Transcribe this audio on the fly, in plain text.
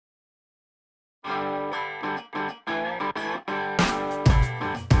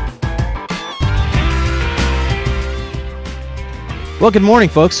Well, good morning,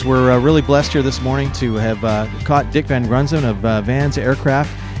 folks. We're really blessed here this morning to have caught Dick VanGrunsven of Van's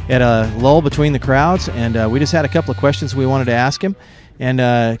Aircraft at a lull between the crowds, and we just had a couple of questions we wanted to ask him,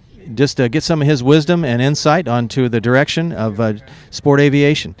 and just to get some of his wisdom and insight onto the direction of sport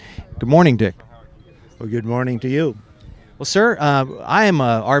aviation. Good morning, Dick. Well, good morning to you. Well, sir, I am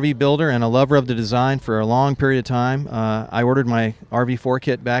a RV builder and a lover of the design for a long period of time. I ordered my RV4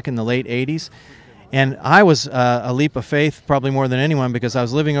 kit back in the late 80s. And I was a leap of faith, probably more than anyone, because I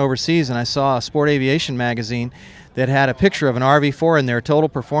was living overseas and I saw a sport aviation magazine that had a picture of an RV4 in their total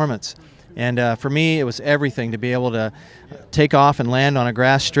performance. And for me, it was everything to be able to take off and land on a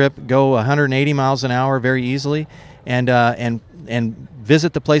grass strip, go 180 miles an hour very easily, and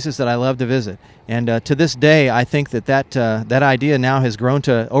visit the places that I love to visit. And to this day, I think that idea now has grown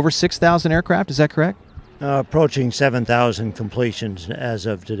to over 6,000 aircraft. Is that correct? Approaching 7,000 completions as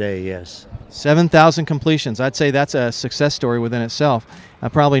of today, yes. 7,000 completions. I'd say that's a success story within itself.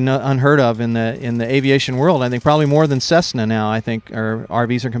 Probably unheard of in the aviation world. I think probably more than Cessna now. I think our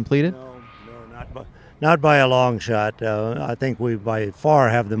RVs are completed. No, not by a long shot. I think we by far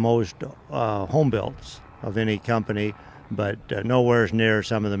have the most home builds of any company, but nowhere near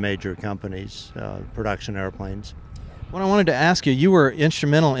some of the major companies' production airplanes. Well, I wanted to ask you, you were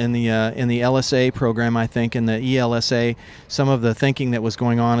instrumental in the LSA program, I think, in the ELSA, some of the thinking that was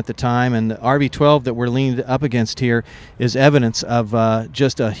going on at the time, and the RV-12 that we're leaned up against here is evidence of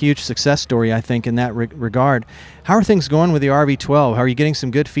just a huge success story, I think, in that regard. How are things going with the RV-12? How are you getting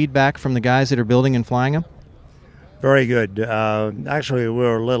some good feedback from the guys that are building and flying them? Very good. Actually, we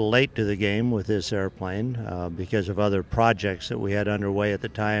were a little late to the game with this airplane because of other projects that we had underway at the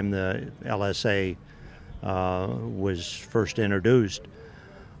time the LSA was first introduced,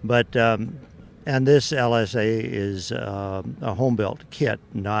 but and this LSA is a home-built kit,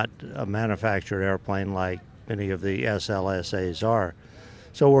 not a manufactured airplane like many of the SLSAs are.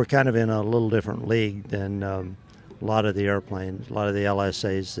 So we're kind of in a little different league than a lot of the airplanes, a lot of the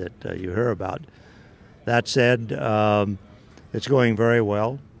LSAs that you hear about. That said, it's going very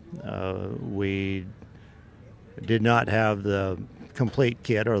well. We did not have the complete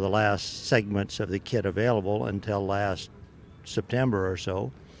kit or the last segments of the kit available until last September or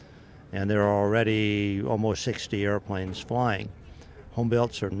so, and there are already almost 60 airplanes flying. Home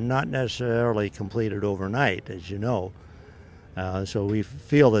builds are not necessarily completed overnight, as you know, so we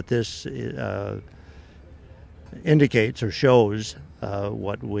feel that this indicates or shows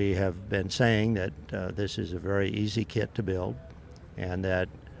what we have been saying, that this is a very easy kit to build, and that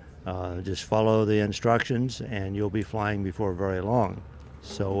just follow the instructions and you'll be flying before very long.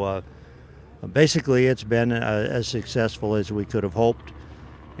 So basically it's been as successful as we could have hoped,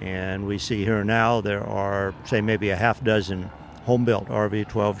 and we see here now there are, say, maybe a half dozen home-built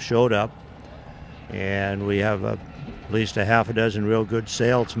RV-12 showed up, and we have at least a half a dozen real good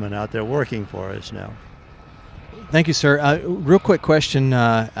salesmen out there working for us now. Thank you, sir. Real quick question.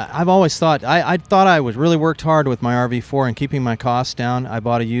 I've always thought, I thought I would really worked hard with my RV-4 and keeping my costs down. I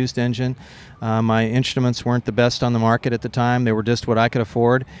bought a used engine. My instruments weren't the best on the market at the time. They were just what I could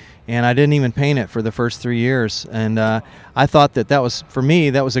afford, and I didn't even paint it for the first 3 years. And I thought that was, for me,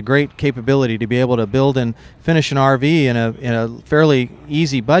 that was a great capability to be able to build and finish an RV in a fairly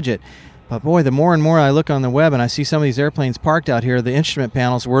easy budget. But boy, the more and more I look on the web and I see some of these airplanes parked out here, the instrument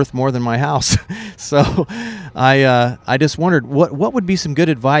panel's worth more than my house. So I just wondered, what would be some good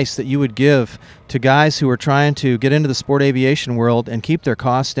advice that you would give to guys who are trying to get into the sport aviation world and keep their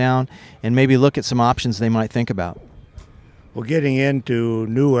costs down and maybe look at some options they might think about? Well, getting into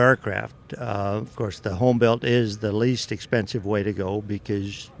new aircraft, of course, the home built is the least expensive way to go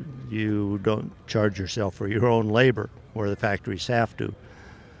because you don't charge yourself for your own labor, where the factories have to.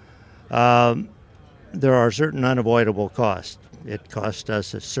 There are certain unavoidable costs. It costs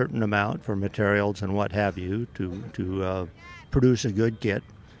us a certain amount for materials and what have you to produce a good kit.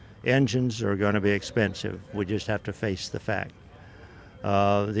 Engines are going to be expensive. We just have to face the fact.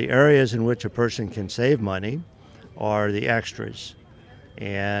 The areas in which a person can save money are the extras.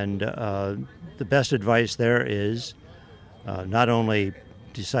 And the best advice there is not only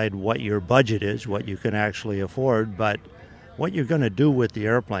decide what your budget is, what you can actually afford, but what you're going to do with the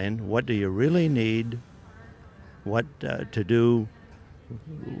airplane. What do you really need? What to do?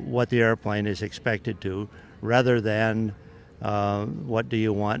 What the airplane is expected to, rather than what do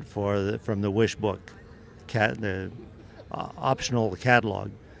you want from the wish book, the optional catalog.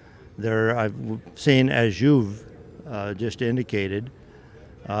 There, I've seen, as you've just indicated,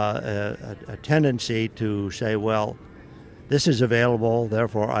 a tendency to say, well, this is available,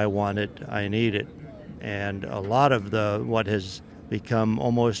 therefore I want it, I need it. And a lot of what has become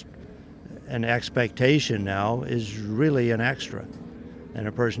almost an expectation now is really an extra. And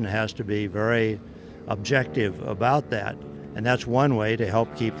a person has to be very objective about that. And that's one way to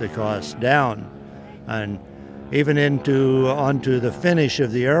help keep the costs down. And even onto the finish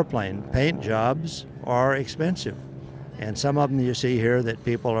of the airplane, paint jobs are expensive. And some of them you see here that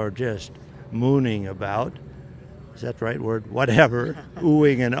people are just mooning about. Is that the right word? Whatever,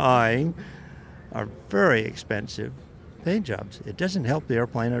 oohing and eyeing, are very expensive paint jobs. It doesn't help the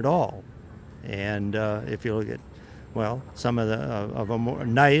airplane at all. And if you look at, well, some of a more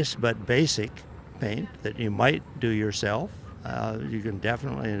nice but basic paint that you might do yourself, you can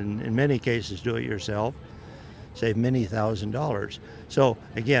definitely, in many cases, do it yourself, save many $1,000s. So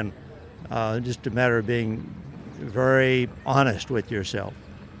again, just a matter of being very honest with yourself,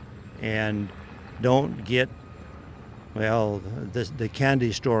 and don't get, well, the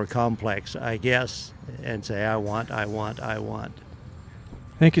candy store complex, I guess, and say, I want.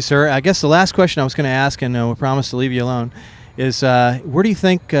 Thank you, sir. I guess the last question I was going to ask, and we promise to leave you alone, is where do you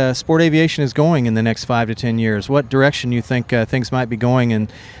think sport aviation is going in the next 5 to 10 years? What direction you think things might be going in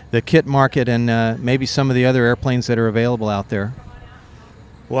the kit market and maybe some of the other airplanes that are available out there?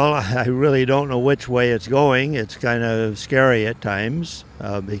 Well, I really don't know which way it's going. It's kind of scary at times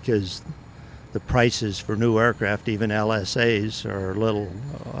because the prices for new aircraft, even LSAs, are a little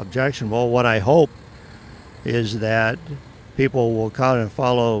objectionable. What I hope is that people will kind of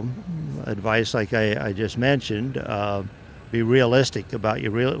follow advice like I just mentioned, be realistic about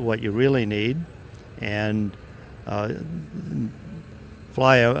what you really need, and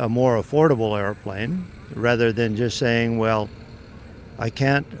fly a more affordable airplane rather than just saying, well, I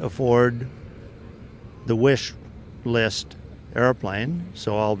can't afford the wish list airplane,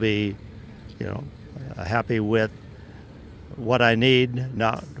 so I'll be, happy with what I need,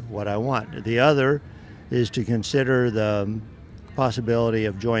 not what I want. The other is to consider the possibility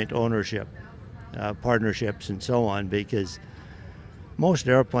of joint ownership, partnerships and so on, because most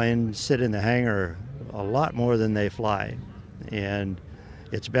airplanes sit in the hangar a lot more than they fly, and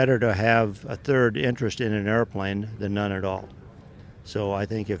it's better to have a third interest in an airplane than none at all. So I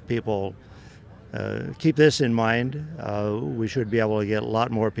think if people keep this in mind, we should be able to get a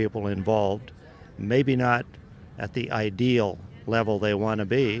lot more people involved. Maybe not at the ideal level they want to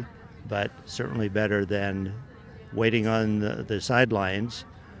be, but certainly better than waiting on the sidelines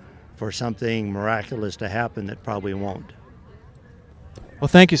for something miraculous to happen that probably won't. Well,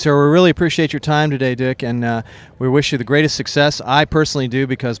 thank you, sir. We really appreciate your time today, Dick, and we wish you the greatest success. I personally do,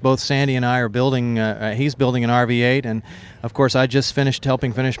 because both Sandy and I are building, he's building an RV-8, and of course I just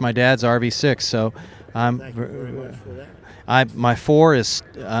helping finish my dad's RV-6, so Thank you very much for that. My 4 is,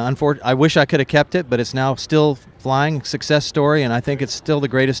 I wish I could have kept it, but it's now still flying, success story, and I think it's still the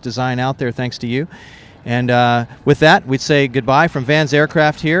greatest design out there thanks to you. And with that, we'd say goodbye from Van's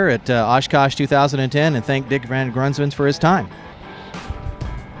Aircraft here at Oshkosh 2010, and thank Dick VanGrunsven for his time.